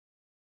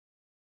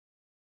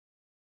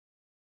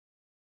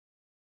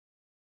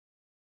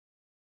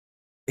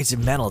is a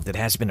metal that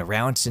has been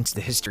around since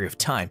the history of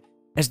time,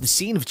 as the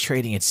scene of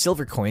trading in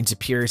silver coins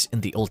appears in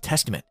the Old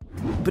Testament,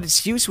 but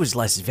its use was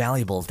less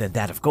valuable than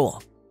that of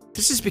gold.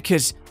 This is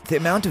because the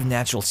amount of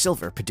natural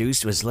silver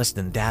produced was less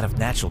than that of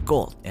natural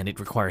gold, and it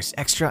requires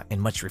extra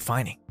and much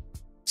refining.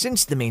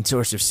 Since the main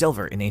source of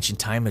silver in ancient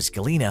time was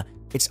galena,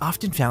 it's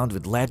often found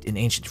with lead in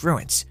ancient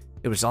ruins.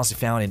 It was also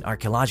found in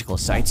archaeological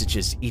sites such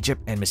as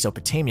Egypt and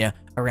Mesopotamia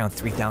around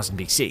 3000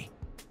 BC.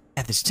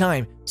 At this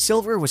time,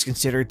 silver was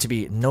considered to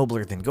be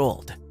nobler than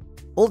gold.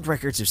 Old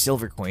records of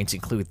silver coins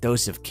include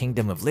those of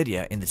Kingdom of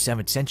Lydia in the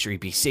 7th century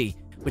BC,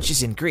 which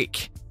is in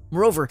Greek.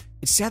 Moreover,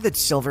 it's said that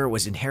silver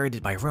was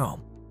inherited by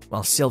Rome,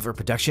 while silver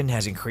production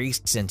has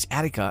increased since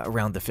Attica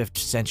around the 5th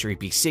century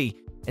BC,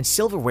 and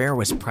silverware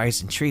was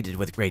prized and treated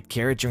with great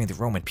care during the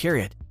Roman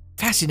period.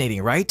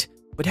 Fascinating, right?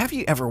 But have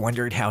you ever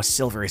wondered how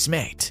silver is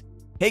made?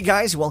 Hey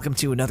guys, welcome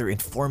to another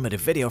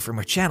informative video from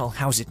our channel,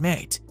 How's It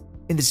Made?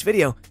 In this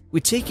video, we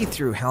take you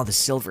through how the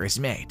silver is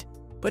made.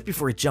 But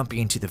before jumping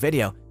into the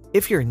video,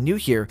 if you're new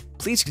here,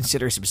 please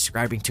consider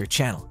subscribing to our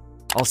channel.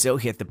 Also,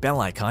 hit the bell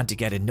icon to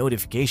get a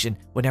notification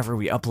whenever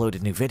we upload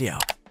a new video.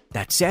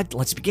 That said,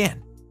 let's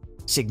begin.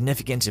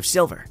 Significance of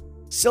silver.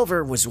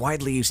 Silver was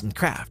widely used in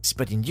crafts,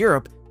 but in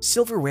Europe,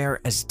 silverware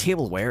as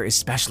tableware is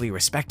specially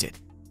respected,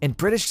 and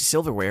British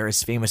silverware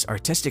is famous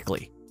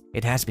artistically.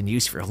 It has been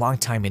used for a long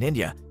time in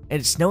India, and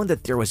it's known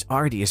that there was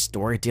already a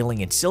store dealing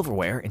in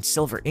silverware and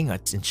silver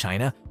ingots in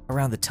China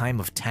around the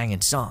time of Tang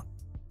and Song.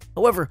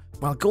 However,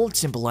 while gold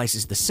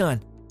symbolizes the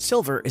sun,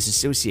 silver is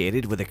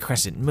associated with a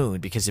crescent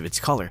moon because of its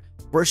color,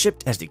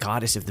 worshipped as the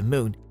goddess of the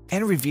moon,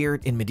 and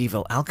revered in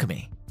medieval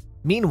alchemy.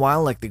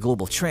 Meanwhile, like the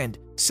global trend,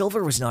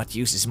 silver was not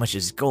used as much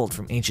as gold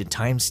from ancient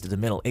times to the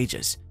Middle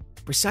Ages.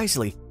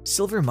 Precisely,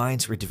 silver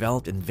mines were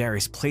developed in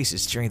various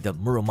places during the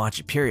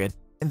Muromachi period,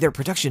 and their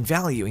production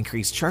value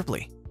increased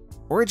sharply.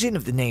 Origin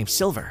of the name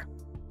silver.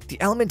 The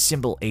element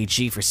symbol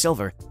Ag for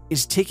silver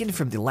is taken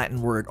from the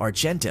Latin word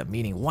argenta,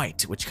 meaning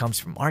white, which comes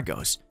from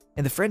Argos,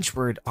 and the French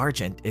word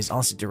argent is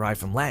also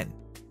derived from Latin,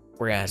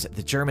 whereas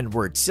the German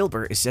word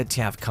silber is said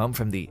to have come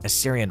from the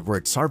Assyrian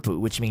word sarpu,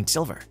 which means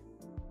silver.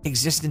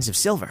 Existence of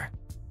silver.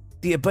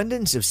 The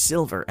abundance of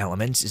silver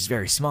elements is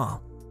very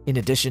small. In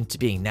addition to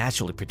being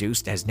naturally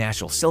produced as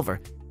natural silver,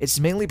 it's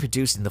mainly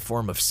produced in the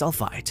form of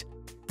sulfide.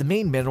 The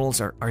main minerals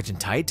are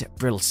argentite,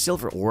 brittle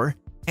silver ore,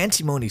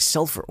 antimony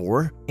sulfur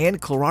ore, and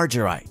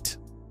chlorargyrite.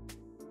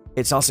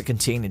 It's also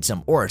contained in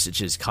some ores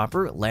such as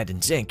copper, lead,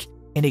 and zinc,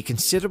 and a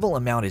considerable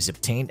amount is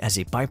obtained as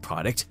a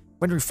byproduct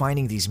when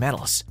refining these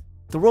metals.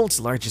 The world's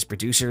largest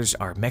producers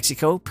are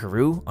Mexico,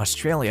 Peru,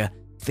 Australia,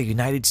 the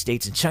United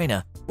States, and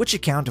China, which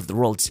account of the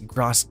world's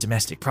gross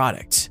domestic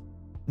product.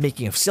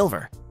 Making of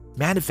silver.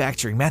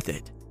 Manufacturing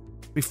method.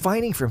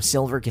 Refining from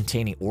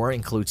silver-containing ore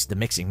includes the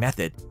mixing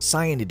method,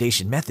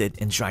 cyanidation method,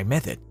 and dry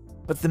method,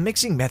 but the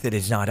mixing method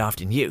is not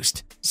often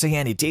used.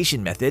 Cyanidation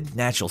method,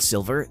 natural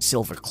silver,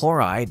 silver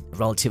chloride,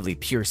 relatively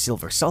pure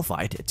silver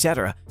sulfide,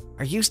 etc.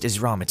 are used as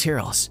raw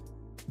materials.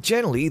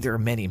 Generally, there are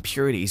many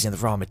impurities in the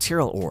raw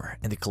material ore,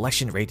 and the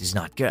collection rate is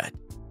not good.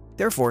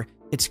 Therefore,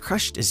 it's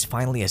crushed as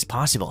finely as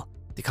possible.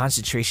 The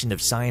concentration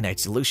of cyanide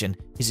solution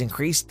is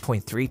increased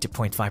 0.3 to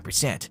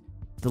 0.5%.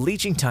 The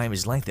leaching time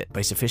is lengthened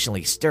by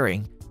sufficiently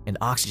stirring, and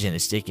oxygen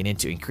is taken in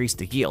to increase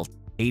the yield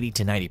 80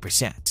 to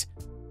 90%.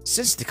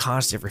 Since the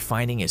cost of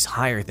refining is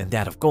higher than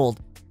that of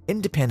gold,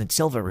 independent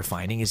silver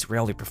refining is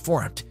rarely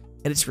performed,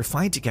 and it's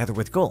refined together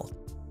with gold.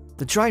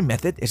 The dry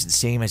method is the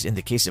same as in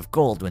the case of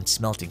gold when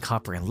smelting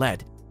copper and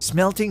lead,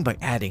 smelting by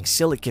adding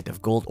silicate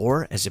of gold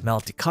ore as a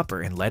melted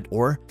copper and lead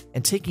ore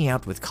and taking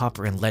out with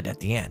copper and lead at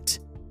the end.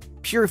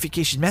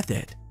 Purification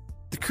method.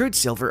 The crude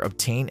silver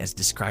obtained as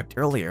described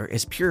earlier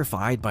is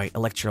purified by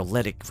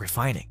electrolytic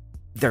refining.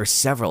 There are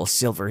several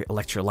silver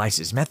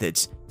electrolysis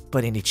methods,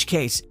 but in each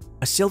case,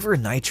 a silver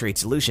nitrate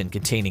solution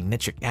containing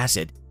nitric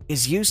acid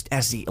is used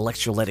as the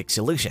electrolytic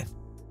solution.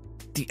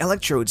 The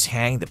electrodes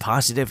hang the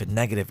positive and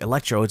negative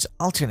electrodes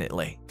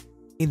alternately.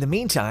 In the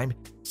meantime,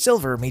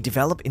 silver may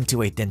develop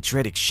into a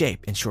dendritic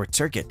shape in short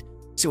circuit,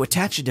 so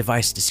attach a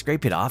device to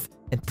scrape it off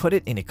and put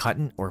it in a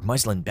cotton or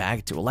muslin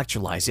bag to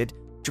electrolyze it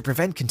to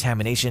prevent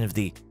contamination of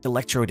the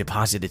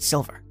electrodeposited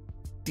silver.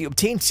 The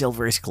obtained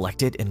silver is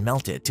collected and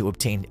melted to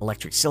obtain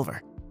electric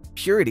silver.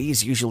 Purity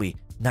is usually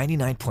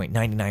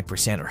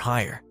 99.99% or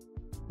higher.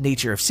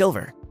 Nature of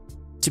silver.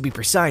 To be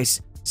precise,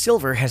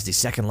 silver has the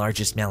second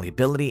largest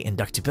malleability and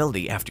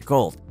ductility after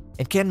gold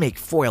and can make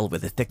foil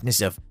with a thickness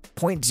of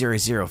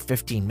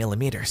 0.0015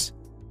 millimeters.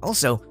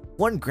 Also,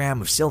 1 gram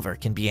of silver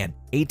can be an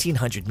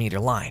 1800-meter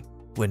line.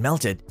 When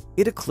melted,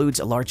 it occludes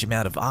a large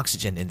amount of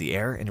oxygen in the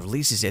air and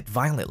releases it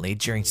violently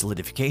during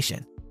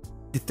solidification.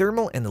 The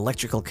thermal and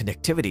electrical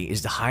conductivity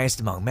is the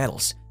highest among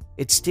metals.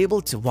 It's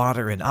stable to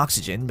water and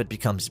oxygen but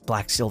becomes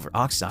black silver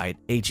oxide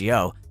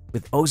AgO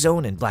with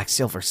ozone and black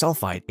silver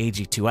sulfide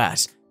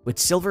Ag2S with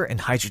silver and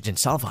hydrogen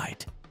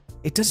sulfide.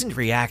 It doesn't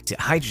react to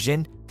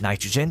hydrogen,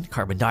 nitrogen,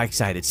 carbon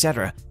dioxide,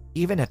 etc.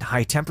 even at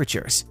high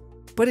temperatures,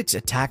 but it's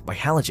attacked by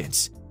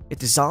halogens. It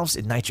dissolves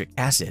in nitric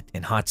acid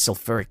and hot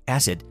sulfuric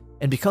acid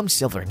and becomes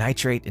silver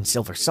nitrate and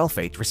silver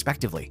sulfate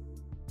respectively.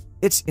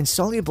 It's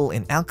insoluble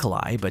in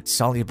alkali but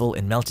soluble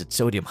in melted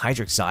sodium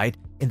hydroxide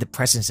in the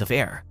presence of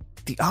air.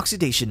 The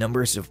oxidation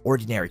numbers of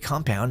ordinary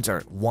compounds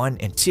are 1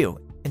 and 2,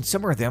 and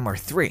some of them are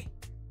 3.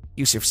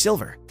 Use of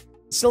silver.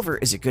 Silver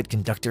is a good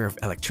conductor of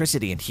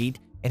electricity and heat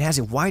and has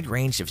a wide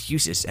range of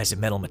uses as a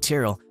metal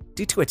material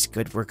due to its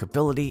good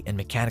workability and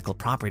mechanical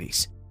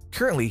properties.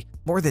 Currently,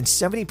 more than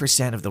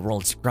 70% of the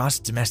world's gross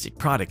domestic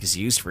product is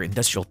used for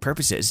industrial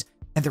purposes,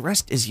 and the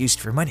rest is used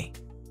for money.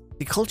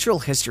 The cultural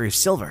history of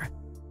silver.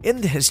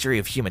 In the history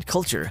of human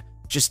culture,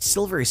 just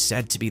silver is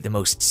said to be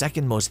the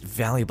second most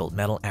valuable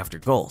metal after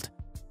gold.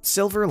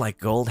 Silver, like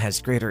gold,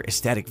 has greater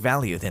aesthetic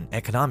value than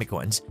economic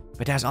ones,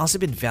 but has also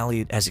been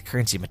valued as a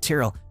currency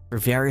material for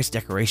various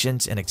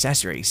decorations and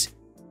accessories.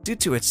 Due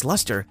to its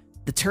luster,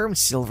 the term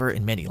silver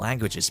in many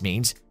languages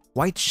means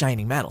white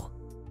shining metal.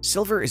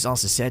 Silver is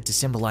also said to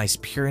symbolize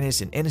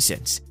pureness and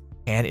innocence,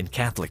 and in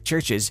Catholic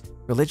churches,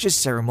 religious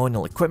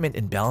ceremonial equipment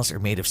and bells are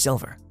made of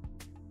silver.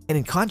 And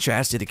in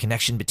contrast to the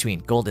connection between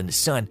gold and the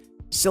sun,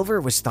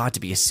 silver was thought to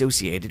be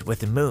associated with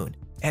the moon,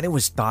 and it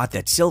was thought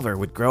that silver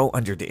would grow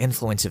under the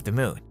influence of the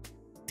moon.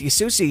 The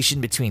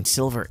association between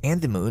silver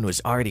and the moon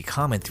was already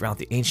common throughout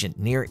the ancient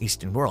Near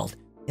Eastern world,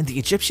 and the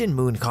Egyptian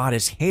moon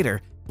goddess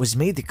Hathor was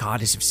made the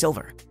goddess of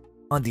silver.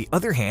 On the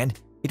other hand,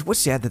 it was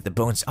said that the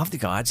bones of the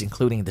gods,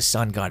 including the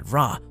sun god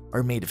Ra,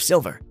 are made of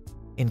silver.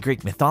 In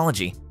Greek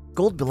mythology,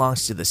 gold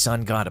belongs to the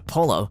sun god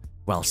Apollo,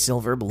 while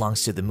silver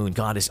belongs to the moon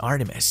goddess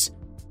Artemis.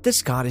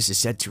 This goddess is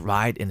said to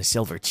ride in a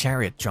silver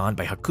chariot drawn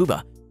by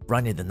Hakuba,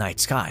 run in the night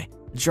sky,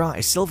 draw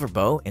a silver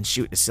bow, and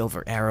shoot a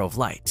silver arrow of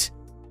light.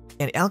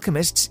 And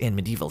alchemists in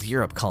medieval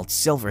Europe called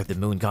silver the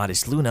moon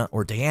goddess Luna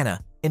or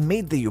Diana and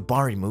made the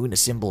Yubari moon a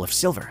symbol of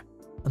silver.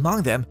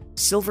 Among them,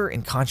 silver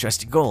in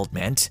contrast to gold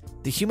meant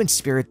the human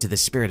spirit to the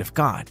spirit of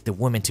God, the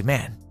woman to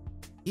man.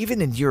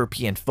 Even in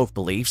European folk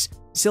beliefs,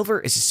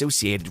 silver is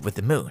associated with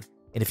the moon,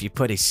 and if you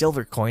put a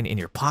silver coin in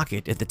your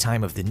pocket at the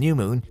time of the new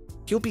moon,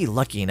 you'll be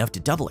lucky enough to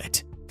double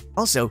it.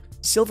 Also,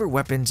 silver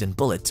weapons and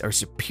bullets are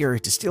superior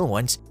to steel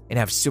ones and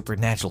have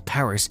supernatural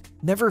powers,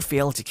 never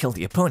fail to kill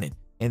the opponent,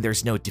 and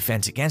there's no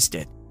defense against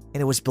it,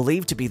 and it was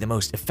believed to be the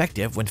most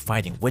effective when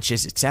fighting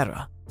witches,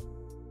 etc.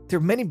 There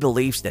are many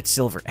beliefs that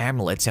silver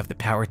amulets have the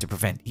power to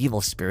prevent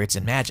evil spirits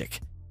and magic,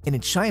 and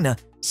in China,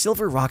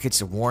 silver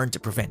rockets are worn to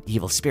prevent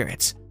evil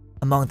spirits.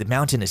 Among the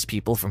mountainous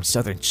people from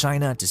southern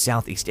China to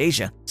Southeast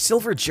Asia,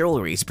 silver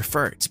jewelry is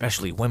preferred,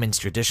 especially women's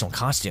traditional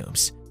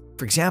costumes.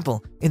 For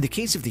example, in the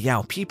case of the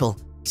Yao people,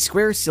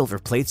 square silver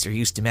plates are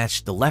used to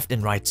match the left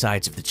and right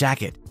sides of the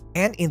jacket,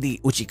 and in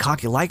the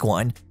Uchikaki-like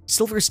one,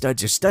 silver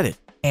studs are studded,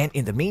 and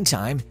in the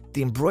meantime,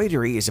 the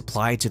embroidery is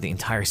applied to the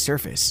entire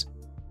surface.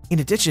 In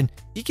addition,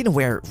 you can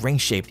wear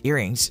ring-shaped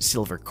earrings,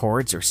 silver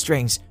cords or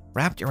strings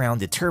wrapped around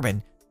the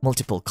turban,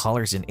 multiple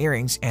collars and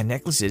earrings, and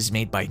necklaces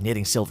made by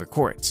knitting silver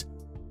cords.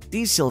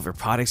 These silver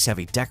products have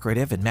a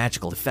decorative and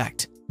magical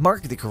effect,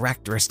 mark the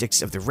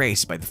characteristics of the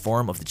race by the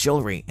form of the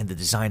jewelry and the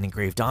design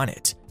engraved on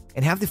it,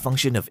 and have the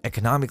function of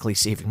economically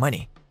saving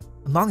money.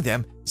 Among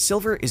them,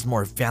 silver is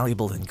more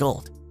valuable than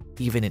gold.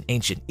 Even in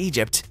ancient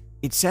Egypt,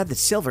 it's said that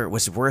silver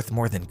was worth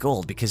more than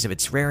gold because of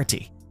its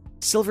rarity.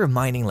 Silver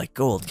mining like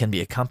gold can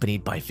be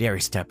accompanied by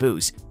various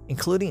taboos,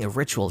 including a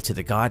ritual to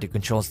the god who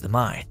controls the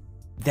mine.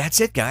 That's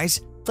it,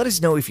 guys. Let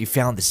us know if you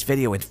found this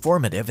video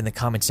informative in the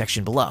comment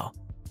section below.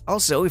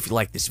 Also, if you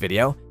like this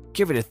video,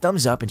 give it a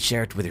thumbs up and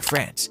share it with your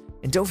friends.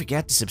 And don't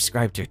forget to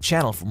subscribe to our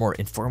channel for more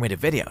informative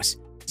videos.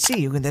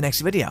 See you in the next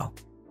video.